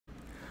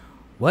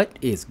What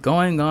is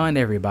going on,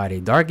 everybody?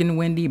 Dark and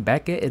Windy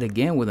back at it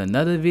again with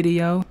another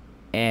video.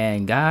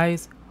 And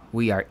guys,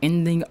 we are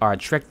ending our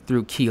trek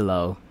through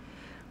Qiloh.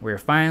 We're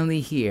finally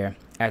here.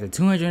 After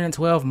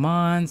 212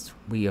 months,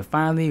 we have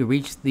finally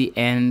reached the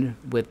end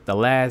with the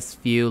last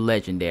few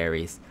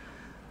legendaries.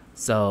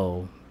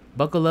 So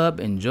buckle up,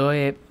 enjoy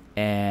it,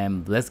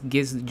 and let's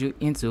get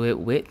into it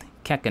with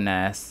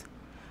Kakanas.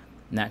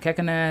 Now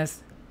Kakanas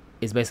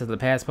is basically the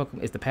past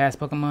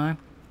Pokemon,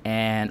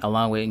 and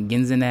along with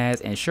Ginzanas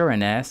and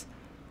Shuranas,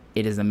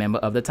 it is a member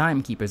of the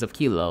Timekeepers of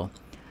Qiloh.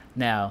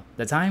 Now,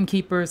 the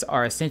Timekeepers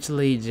are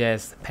essentially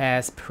just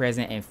past,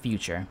 present, and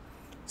future.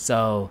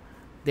 So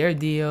their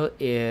deal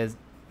is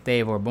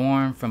they were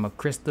born from a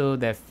crystal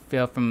that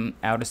fell from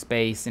outer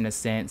space in a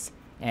sense,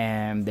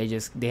 and they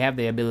each have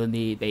the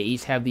ability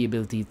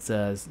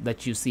to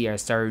let you see a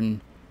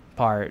certain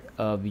part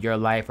of your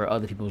life or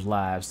other people's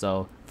lives.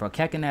 So for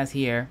Kakanas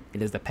here,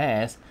 it is the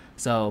past,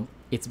 so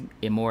it's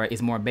more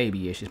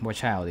babyish, it's more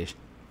childish.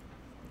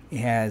 It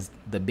has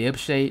the bib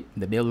shape,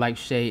 the bib-like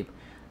shape,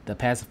 the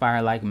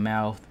pacifier-like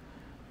mouth,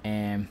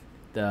 and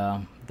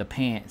the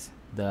pants,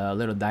 the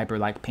little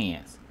diaper-like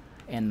pants,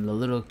 and the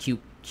little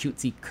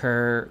cutesy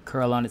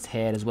curl on its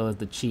head, as well as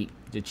the cheek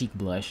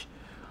blush.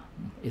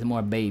 It's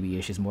more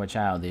babyish, it's more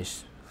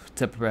childish,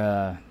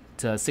 to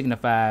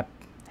signify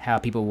how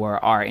people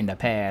are in the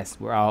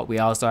past. We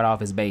all start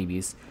off as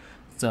babies.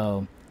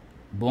 So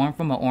born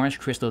from an orange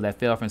crystal that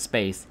fell from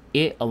space,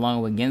 it,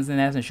 along with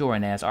Ginzanas and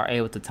Shuranas, are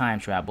able to time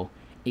travel.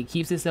 It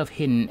keeps itself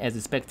hidden as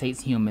it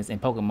spectates humans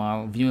and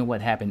Pokemon viewing what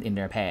happened in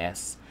their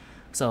past.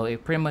 So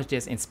it pretty much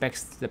just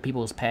inspects the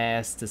people's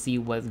past to see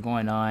what's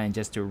going on,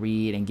 just to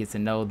read and get to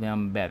know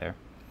them better.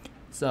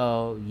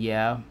 So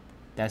yeah,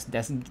 that's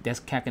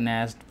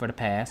Kakanas for the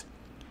past.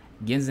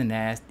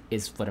 Ginzanas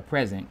is for the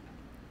present.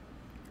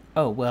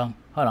 Oh, well,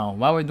 hold on.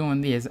 While we're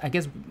doing this, I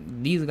guess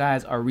these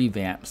guys are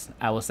revamps.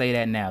 I will say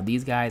that now.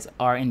 These guys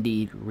are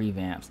indeed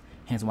revamps.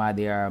 Hence why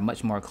they are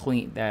much more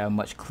clean. They are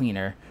much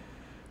cleaner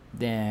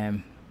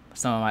than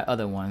some of my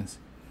other ones.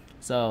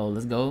 So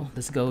let's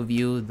go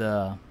view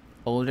the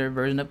older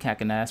version of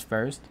Kakanas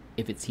first,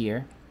 if it's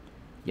here.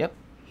 Yep,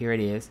 here it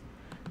is.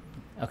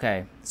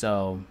 Okay,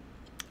 so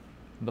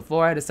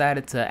before I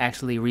decided to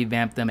actually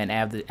revamp them and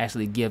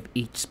actually give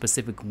each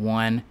specific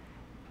one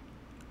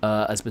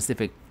a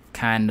specific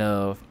kind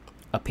of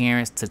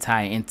appearance to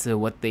tie into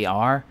what they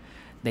are,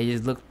 they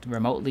just looked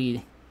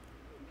remotely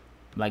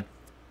like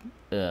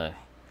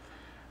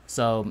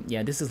so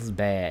yeah, this is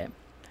bad.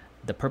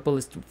 The purple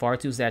is far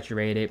too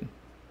saturated.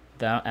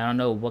 I don't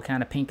know what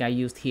kind of pink I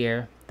used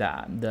here.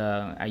 I'm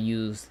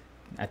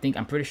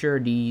pretty sure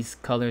these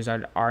colors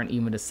aren't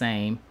even the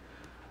same.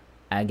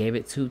 I gave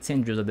it 2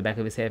 tendrils at the back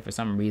of his head for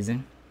some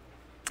reason,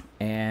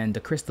 and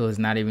the crystal is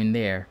not even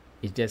there.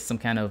 It's just some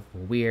kind of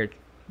weird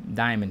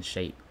diamond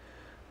shape.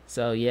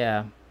 So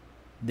yeah,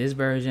 this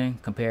version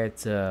compared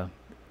to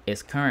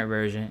its current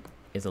version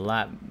is a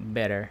lot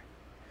better.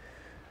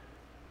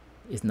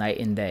 It's night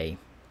and day.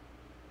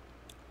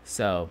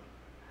 So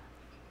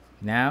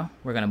now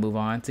we're gonna move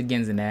on to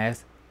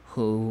Ginzanas,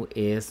 who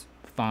is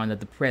fond of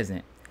the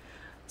present.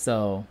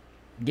 So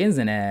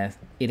Ginzanas,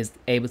 it is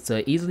able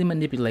to easily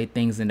manipulate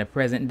things in the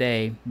present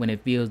day when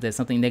it feels that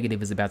something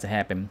negative is about to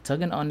happen,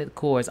 tugging on the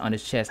cords on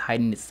its chest,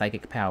 hiding its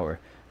psychic power.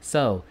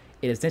 So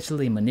it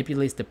essentially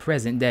manipulates the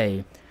present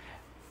day.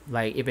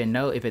 Like if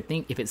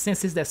it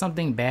senses that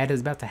something bad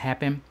is about to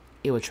happen,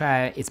 it will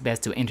try its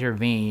best to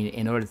intervene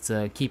in order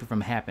to keep it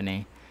from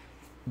happening.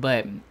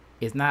 But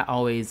it's not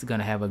always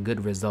gonna have a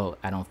good result,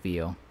 I don't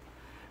feel.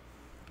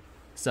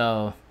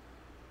 So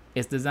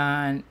its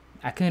design,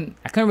 I couldn't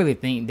really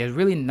think. There's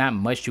really not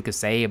much you could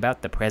say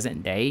about the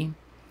present day,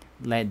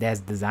 like that's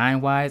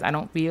design wise, I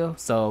don't feel.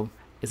 So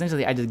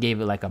essentially I just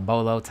gave it like a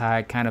bolo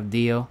tie kind of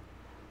deal.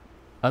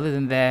 Other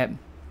than that,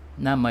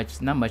 not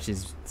much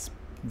is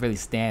really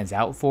stands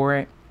out for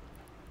it.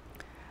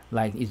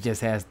 Like it just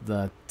has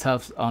the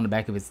tufts on the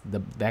back of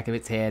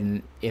its head,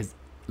 and it's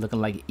looking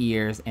like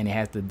ears, and it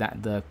has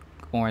the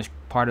orange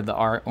part of the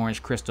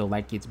orange crystal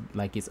like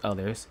its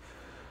others.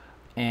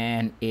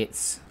 And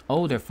its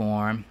older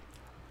form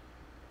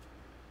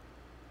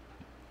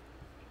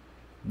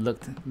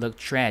looked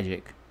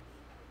tragic.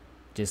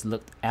 Just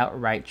looked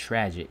outright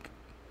tragic.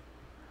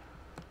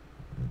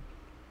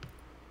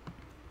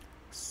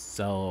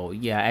 So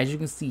yeah, as you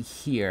can see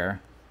here,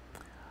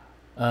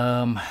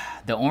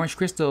 the orange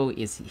crystal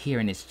is here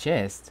in its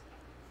chest,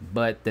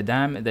 but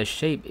the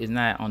shape is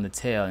not on the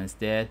tail.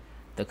 Instead,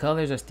 the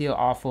colors are still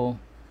awful.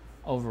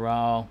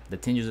 Overall, the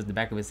tendrils at the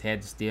back of his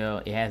head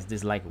it has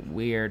this like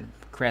weird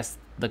crest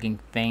looking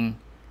thing.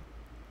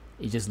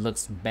 It just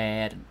looks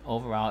bad.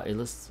 Overall, they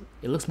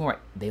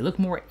look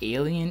more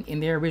alien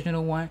in their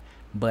original one,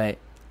 but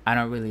I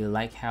don't really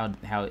like how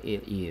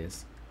it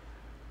is.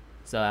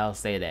 So I'll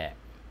say that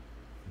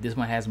this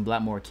one has a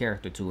lot more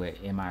character to it,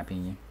 in my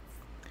opinion.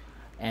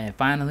 And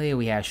finally,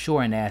 we have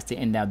Shuranas to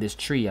end out this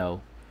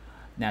trio.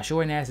 Now,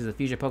 Swornass is a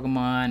future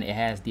Pokemon. It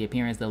has the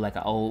appearance of like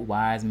an old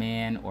wise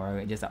man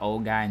or just an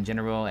old guy in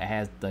general. It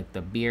has like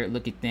the beard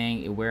looking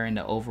thing. It wearing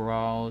the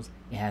overalls.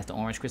 It has the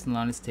orange crystal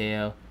on its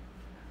tail.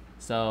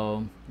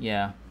 So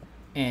yeah,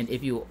 and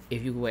if you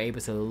were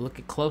able to look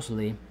it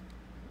closely,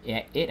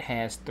 it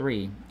has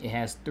three. It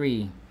has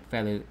three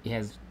feathers. It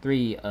has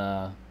three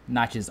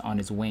notches on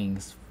its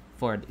wings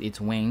for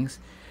its wings,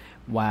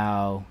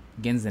 while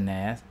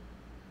Genzanass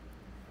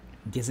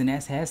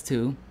has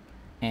two,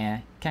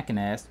 and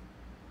Kakanass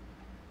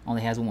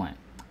only has one.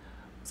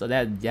 So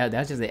that's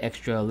just an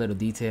extra little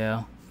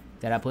detail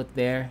that I put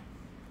there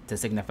to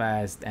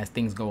signify as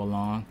things go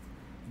along.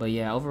 But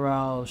yeah,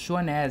 overall,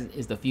 Swornass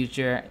is the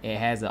future. It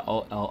has an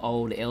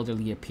old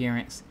elderly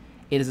appearance.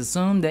 It is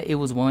assumed that it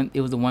was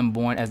the one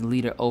born as the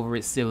leader over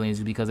its siblings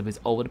because of its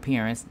old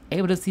appearance.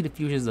 Able to see the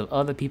futures of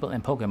other people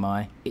and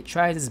Pokemon, it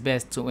tries its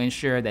best to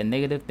ensure that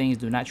negative things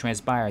do not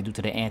transpire due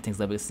to the antics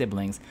of its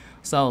siblings.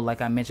 So,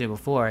 like I mentioned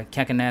before,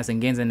 Kakanass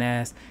and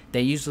Genzanass, they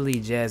usually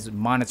just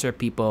monitor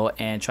people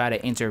and try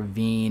to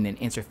intervene and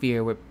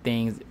interfere with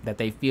things that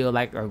they feel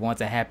like are going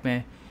to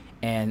happen.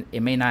 And it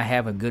may not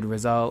have a good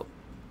result.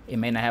 It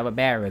may not have a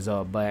bad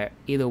result, but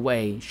either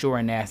way,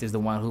 Swornass is the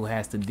one who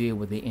has to deal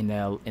with it in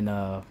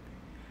a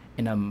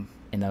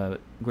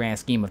grand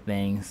scheme of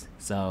things.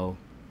 So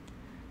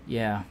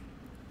yeah,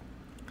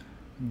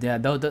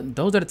 those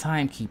are the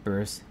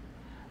timekeepers.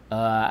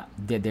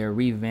 Did their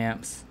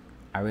revamps.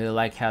 I really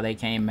like how they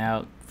came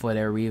out for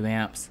their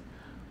revamps.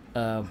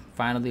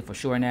 Finally for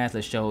Swornass,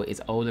 let's show its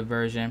older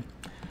version.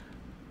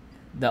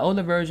 The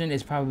older version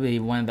is probably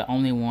one of the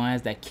only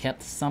ones that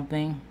kept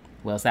something.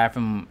 Well, aside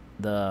from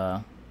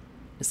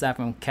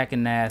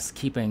Kakanass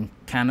keeping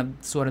kind of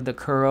sort of the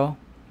curl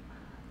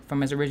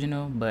from its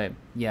original, but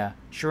yeah,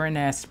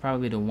 Swornass is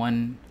probably the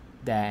one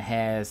that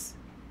has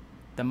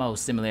the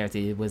most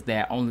similarity, was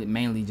that only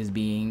mainly just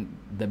being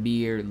the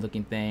beard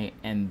looking thing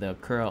and the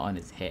curl on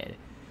its head.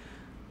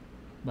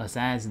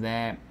 Besides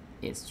that,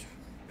 it's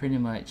pretty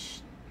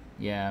much,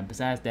 yeah,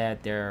 besides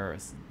that, they're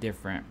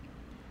different.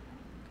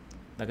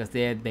 Like I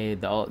said,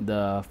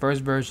 the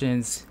first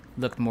versions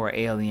looked more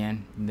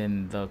alien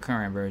than the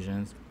current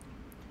versions,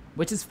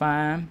 which is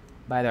fine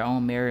by their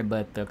own merit,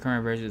 but the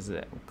current versions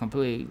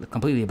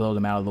completely blow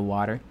them out of the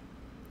water.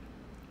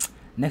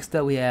 Next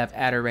up, we have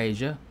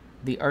Adarasia,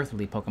 the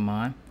earthly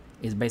Pokemon.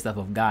 It's based off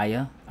of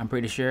Gaia, I'm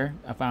pretty sure,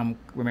 if I'm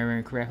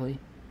remembering correctly.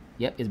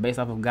 Yep, it's based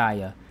off of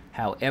Gaia.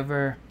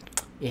 However,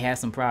 it has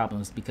some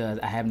problems because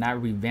I have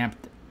not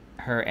revamped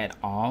her at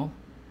all.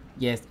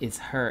 Yes, it's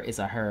her. It's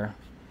a her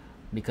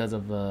because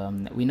of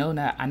we know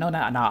that I know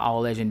that not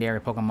all legendary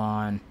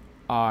Pokemon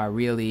are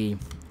really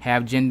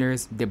have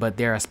genders, but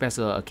there are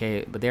special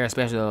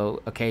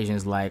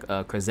occasions like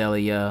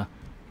Cresselia,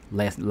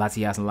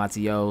 Latias and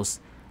Latios,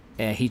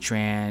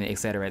 Heatran,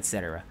 etc.,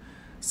 etc.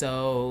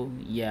 So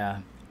yeah,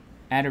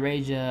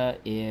 Adarasia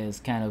is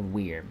kind of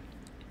weird.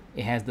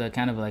 It has the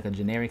kind of like a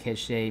generic head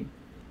shape,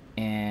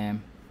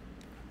 and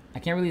I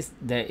can't really.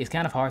 It's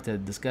kind of hard to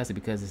discuss it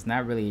because it's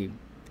not really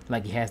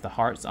like he has the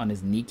hearts on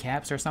his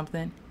kneecaps or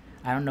something.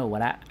 I don't know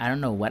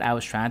what I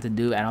was trying to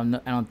do. I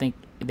don't think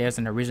there's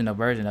an original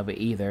version of it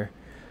either.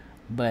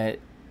 But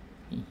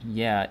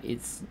yeah,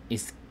 it's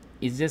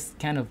just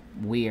kind of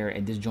weird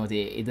and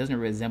disjointed. It doesn't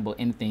resemble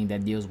anything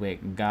that deals with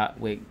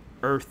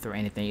Earth or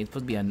anything. It's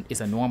supposed to be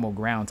it's a normal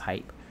ground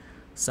type,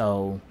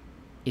 so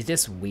it's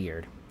just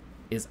weird.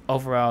 It's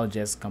overall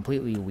just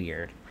completely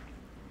weird.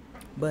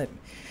 But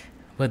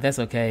that's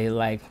okay.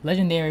 Like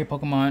legendary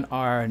Pokemon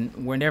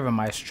were never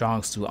my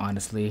strong suit,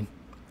 honestly.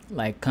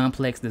 Like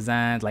complex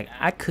designs, like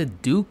I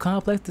could do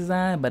complex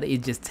design, but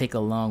it just take a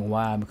long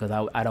while because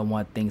I don't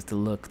want things to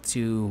look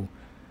too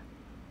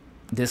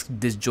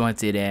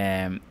disjointed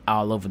and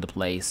all over the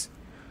place.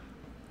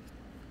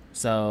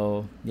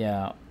 So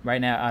yeah, right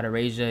now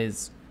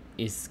Adarasia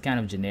is kind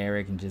of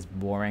generic and just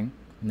boring,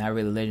 not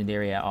really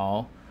legendary at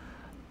all.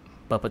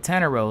 But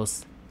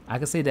Patanaros, I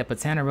can say that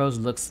Patanaros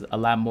looks a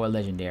lot more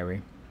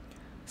legendary.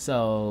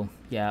 So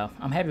yeah,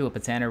 I'm happy with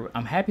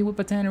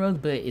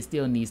Patanaros, but it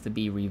still needs to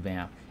be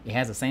revamped. It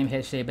has the same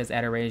head shape as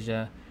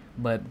Adarasia,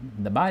 but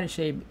the body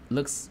shape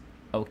looks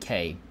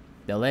okay.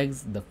 The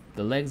legs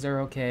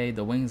are okay.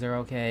 The wings are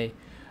okay.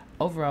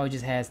 Overall, it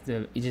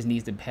just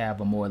needs to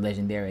have a more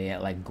legendary,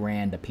 like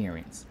grand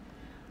appearance.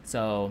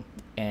 So,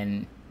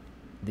 and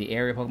the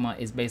area Pokemon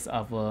is based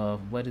off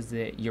of what is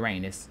it?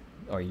 Uranus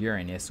or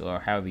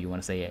however you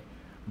want to say it.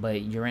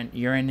 But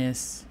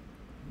Uranus,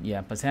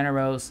 yeah,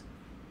 Patanaros.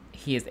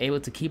 He is able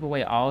to keep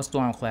away all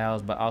storm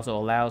clouds, but also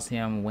allows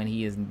him when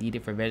he is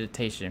needed for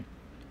vegetation.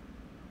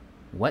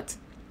 What?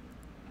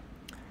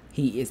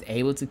 He is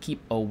able to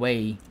keep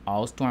away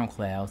all storm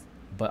clouds,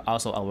 but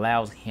also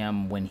allows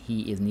him when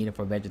he is needed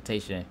for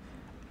vegetation.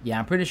 Yeah,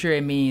 I'm pretty sure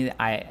it means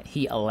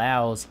he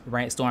allows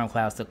storm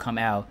clouds to come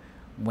out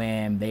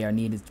when they are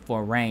needed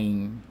for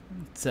rain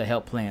to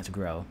help plants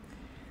grow.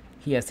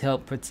 He has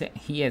helped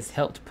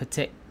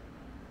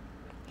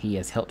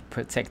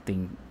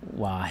protecting.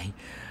 Why?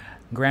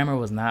 Grammar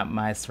was not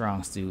my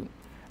strong suit.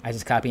 I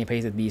just copy and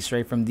pasted these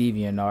straight from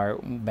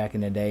DeviantArt back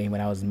in the day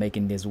when I was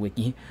making this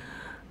wiki.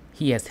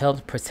 He has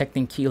helped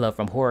protecting Qiloh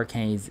from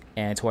hurricanes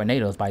and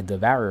tornadoes by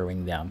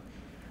devouring them.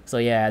 So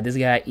yeah, this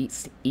guy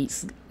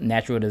eats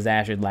natural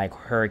disasters like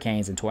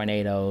hurricanes and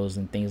tornadoes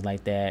and things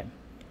like that.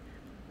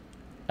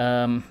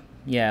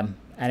 Yeah,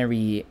 I didn't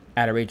read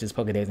Outrageous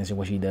Pokedex and see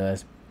what she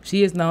does.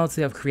 She is known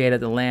to have created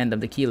the land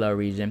of the Qiloh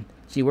region.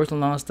 She works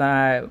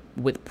alongside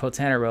with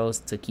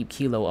Proteneros to keep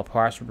Qiloh a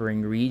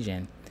prospering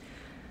region.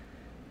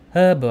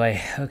 Oh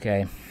boy,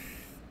 okay.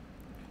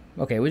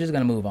 Okay, we're just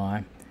gonna move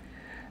on.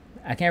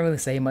 I can't really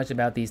say much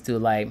about these two.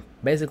 Like,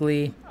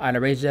 basically,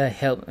 Outrageous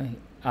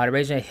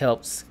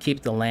helps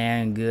keep the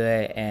land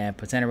good, and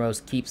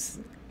Proteneros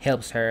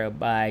helps her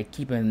by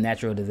keeping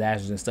natural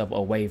disasters and stuff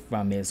away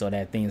from it so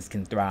that things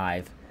can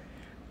thrive.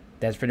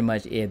 That's pretty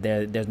much it.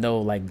 There's no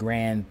like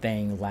grand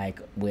thing like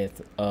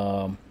with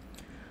Tawadagun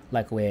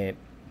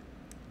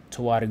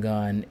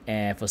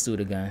and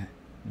Fasudagun.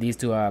 These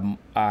two are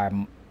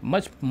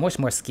much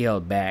more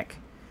scaled back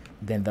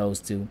than those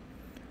two.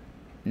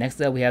 Next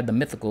up, we have the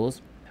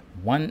mythicals.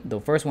 The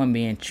first one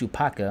being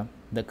Chupacabra.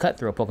 The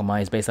cutthroat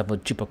Pokemon is based off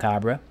of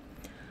Chupacabra,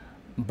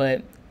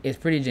 but it's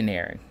pretty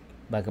generic,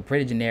 like a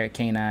pretty generic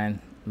canine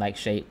like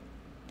shape.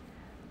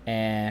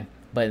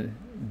 But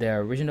the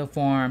original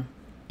form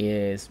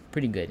is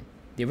pretty good.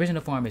 The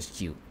original form is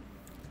cute,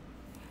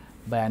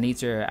 but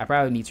I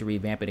probably need to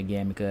revamp it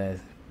again because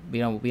I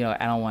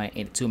don't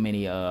want too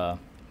many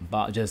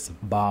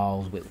just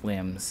balls with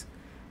limbs.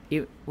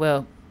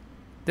 Well,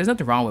 there's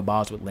nothing wrong with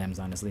balls with limbs,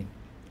 honestly.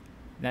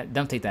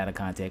 Don't take that out of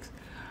context.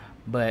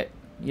 But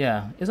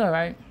yeah, it's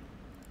alright.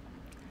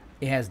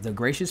 It has the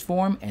gracious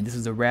form, and this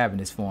is the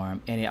ravenous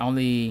form, and it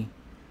only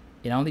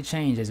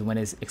changes when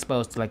it's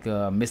exposed to like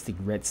a mystic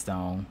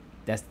redstone.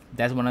 That's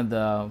one of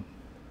the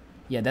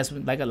that's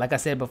like I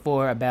said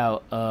before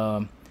about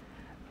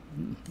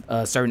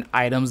certain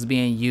items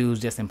being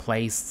used just in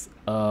place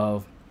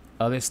of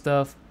other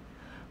stuff.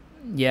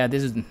 Yeah,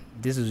 this is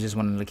just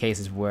one of the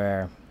cases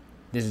where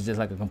this is just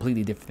like a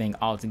completely different thing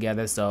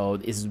altogether. So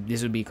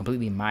this would be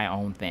completely my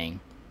own thing.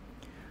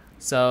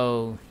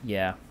 So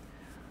yeah,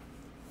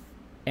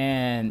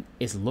 and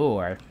its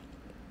lore.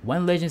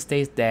 One legend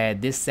states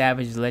that this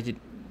savage legend.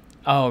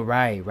 Oh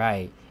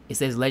right. It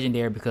says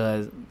legendary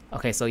because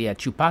okay, so yeah,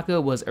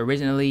 Chupacabra was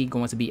originally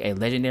going to be a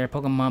legendary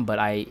Pokemon, but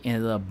I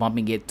ended up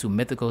bumping it to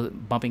mythical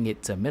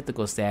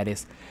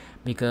status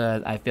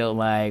because I felt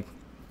like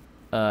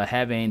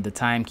having the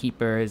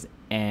timekeepers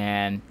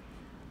and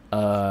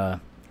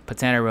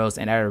Proteneros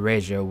and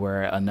Outrageous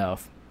were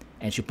enough,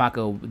 and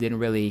Chupacabra didn't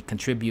really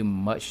contribute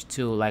much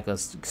to like a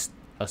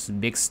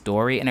big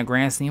story in the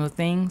grand scheme of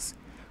things.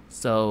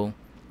 So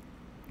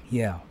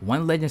yeah,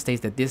 one legend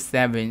states that this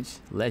savage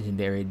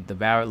legendary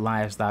devoured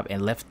livestock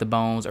and left the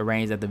bones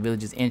arranged at the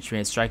village's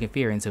entrance, striking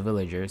fear into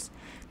villagers.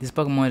 This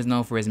Pokemon is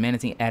known for its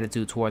menacing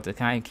attitude towards the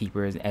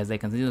timekeepers, as they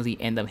continuously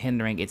end up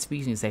hindering its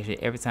feeding section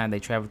every time they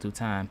travel through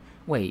time.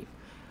 Wait.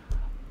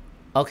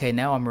 Okay,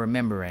 now I'm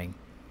remembering.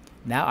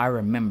 Now I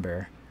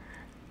remember.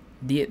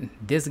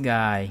 This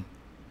guy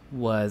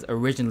was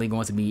originally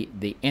going to be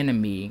the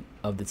enemy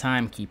of the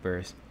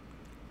timekeepers.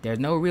 There's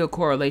no real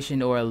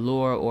correlation or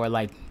lore or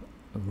like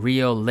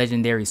real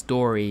legendary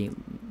story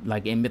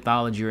like in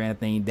mythology or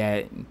anything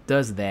that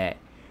does that,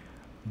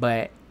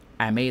 but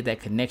I made that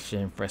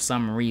connection for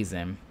some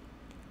reason.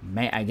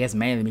 I guess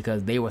mainly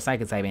because they were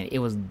psychic type and it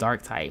was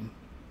dark type,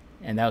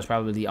 and that was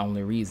probably the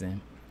only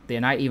reason. They're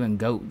not even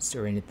goats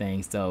or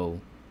anything, so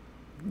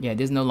yeah,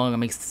 this no longer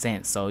makes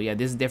sense. So yeah,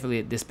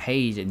 this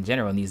page in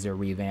general needs to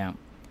revamp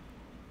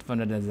from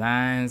the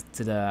designs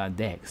to the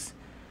decks.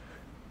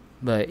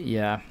 But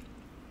yeah,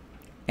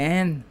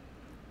 and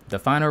the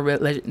final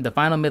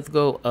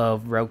mythical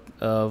of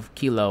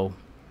Qiloh,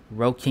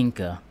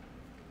 Rokinka,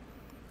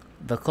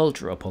 the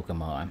cultural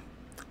Pokemon.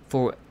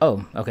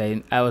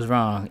 Okay, I was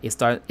wrong. It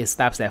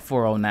stops at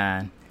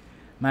 409.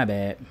 My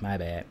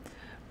bad.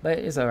 But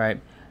it's alright.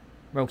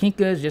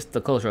 Rokinka is just the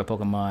cultural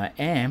Pokemon,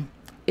 and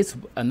it's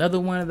another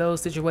one of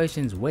those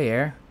situations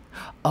where,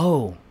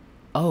 now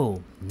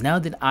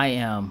that I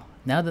am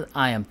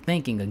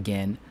thinking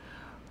again,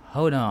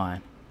 hold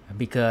on,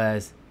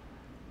 because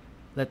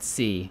let's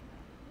see.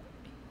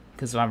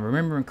 Because if I'm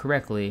remembering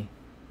correctly,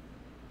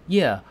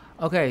 yeah,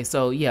 okay,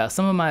 so yeah,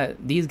 some of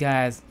these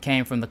guys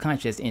came from the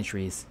contest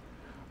entries.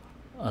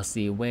 Let's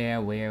see,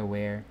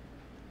 where?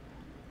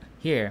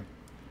 Here,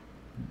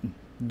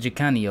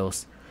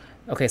 Jicanios.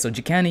 Okay, so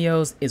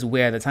Jicanios is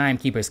where the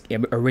timekeepers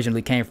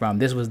originally came from.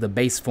 This was the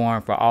base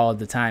form for all of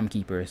the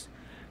timekeepers.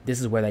 This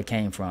is where they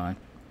came from.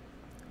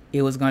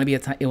 It was going to be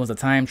it was a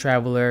time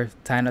traveler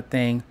kind of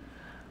thing.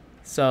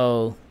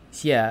 So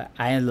yeah,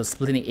 I ended up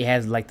splitting. It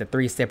has like the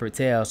 3 separate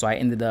tails, so I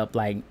ended up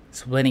like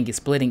splitting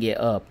it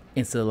up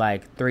into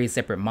like 3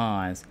 separate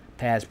mons,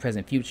 past,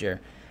 present,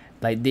 future.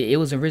 Like it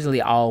was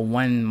originally all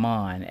one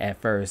mon at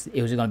first.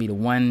 It was just gonna be the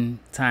one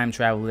time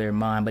traveler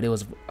mon, but it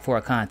was for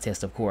a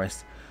contest, of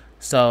course.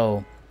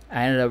 So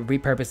I ended up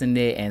repurposing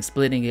it and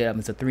splitting it up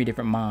into 3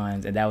 different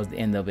mons, and that was the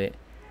end of it.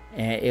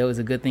 And it was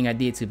a good thing I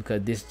did too,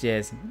 because this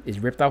just is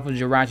ripped off of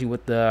Jirachi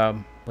with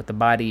the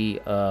body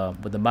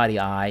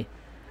eye.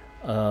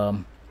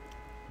 Um,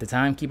 the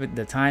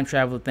time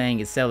travel thing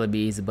is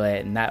Celebi's,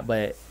 but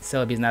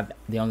Celebi's not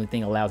the only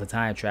thing allowed to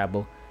time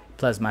travel.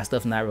 Plus, my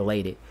stuff's not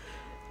related.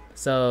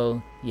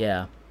 So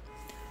yeah,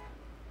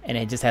 and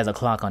it just has a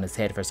clock on its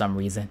head for some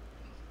reason.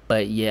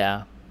 But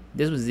yeah,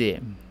 this was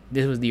it.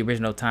 This was the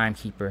original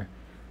timekeeper.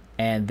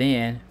 And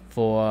then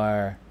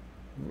for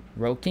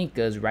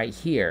Rokinka's right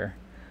here,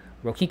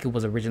 Rokinka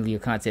was originally a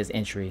contest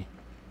entry.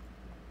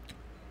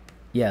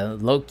 Yeah,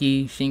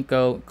 Loki,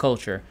 Shinko,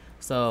 Culture.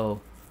 So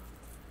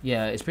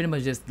yeah, it's pretty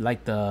much just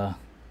like a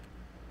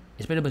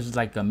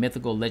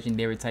mythical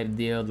legendary type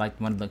deal, like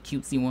one of the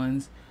cutesy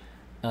ones.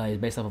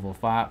 It's based off of a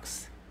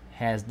fox,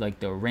 has like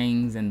the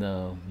rings and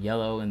the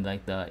yellow, and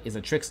like it's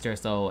a trickster,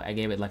 so I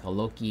gave it like a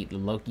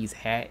Loki's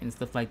hat and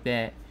stuff like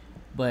that.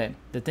 But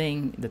the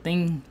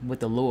thing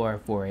with the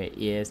lore for it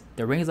is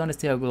the rings on its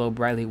tail glow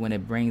brightly when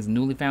it brings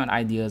newly found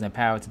ideas and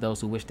power to those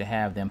who wish to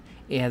have them.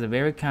 It has a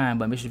very kind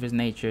but mischievous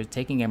nature,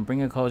 taking and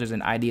bringing cultures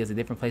and ideas to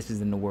different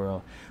places in the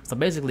world. So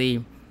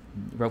basically,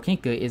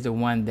 Rokinka is the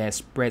one that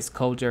spreads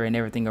culture and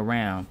everything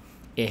around.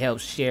 It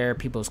helps share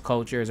people's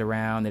cultures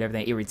around and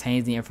everything. It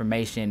retains the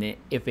information.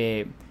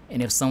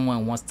 If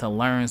someone wants to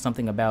learn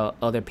something about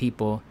other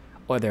people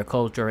or their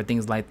culture or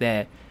things like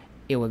that,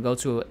 it would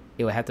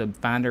have to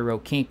find a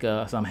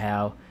Rokinka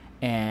somehow,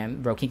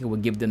 and Rokinka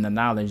would give them the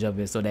knowledge of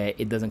it so that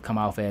it doesn't come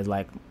off as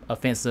like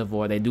offensive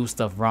or they do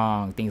stuff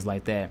wrong, things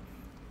like that.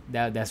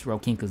 That's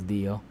Rokinka's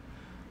deal.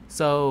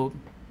 So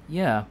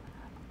yeah,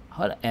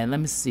 hold on, and let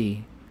me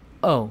see.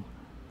 Oh,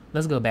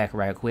 let's go back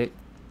right quick.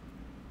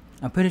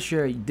 I'm pretty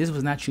sure this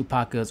was not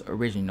Chewbacca's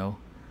original.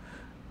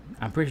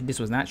 I'm pretty sure this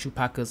was not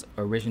Chewbacca's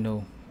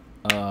original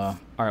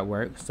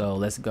artwork. So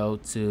let's go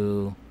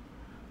to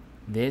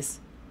this.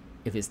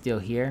 If it's still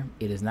here,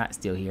 it is not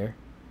still here.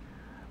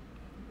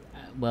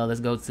 Well, let's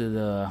go to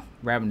the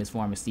Ravenous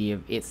form and see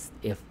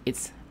if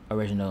its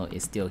original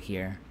is still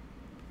here.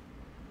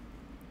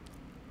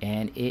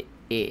 And it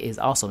is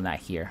also not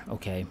here.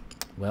 Okay,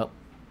 well,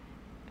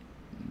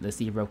 let's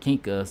see if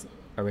Rokinka's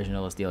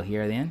original is still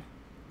here then.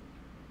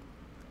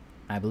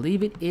 I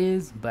believe it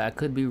is, but I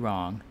could be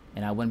wrong,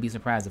 and I wouldn't be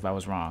surprised if I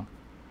was wrong.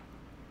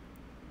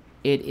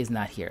 It is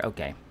not here.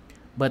 Okay.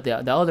 But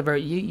the older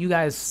version, you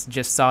guys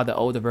just saw the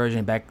older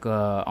version back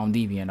on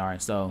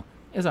DeviantArt, so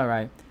it's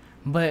alright.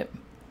 But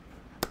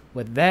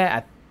with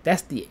that,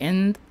 that's the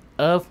end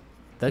of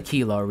the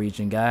Qiloh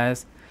region,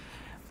 guys.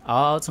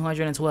 All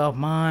 212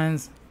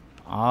 mines,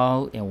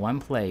 all in one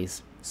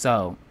place.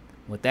 So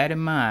with that in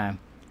mind,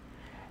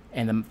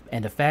 and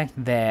the fact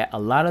that a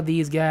lot of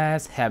these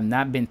guys have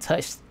not been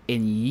touched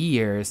in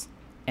years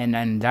and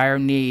in dire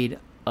need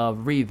of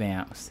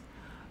revamps,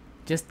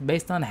 just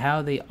based on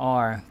how they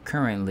are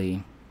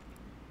currently,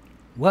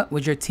 what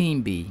would your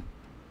team be?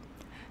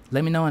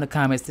 Let me know in the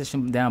comment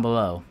section down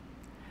below.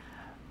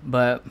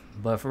 But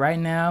for right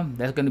now,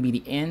 that's going to be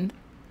the end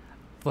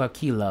for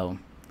Qiloh.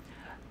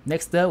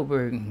 Next up,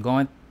 we're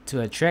going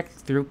to a trek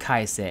through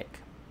Kaisek.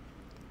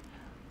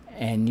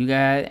 And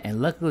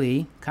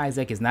luckily,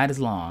 Kaisek is not as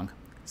long.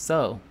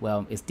 So,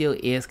 well, it still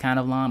is kind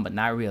of long, but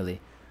not really.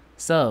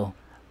 So,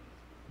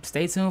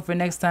 stay tuned for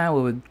next time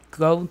where we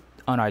go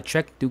on our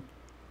trek through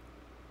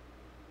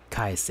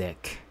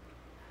Kaisek.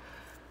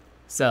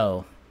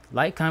 So,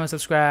 like, comment,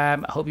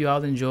 subscribe. I hope you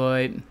all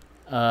enjoyed.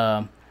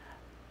 And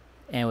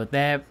with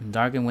that,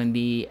 Dark and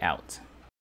Windy out.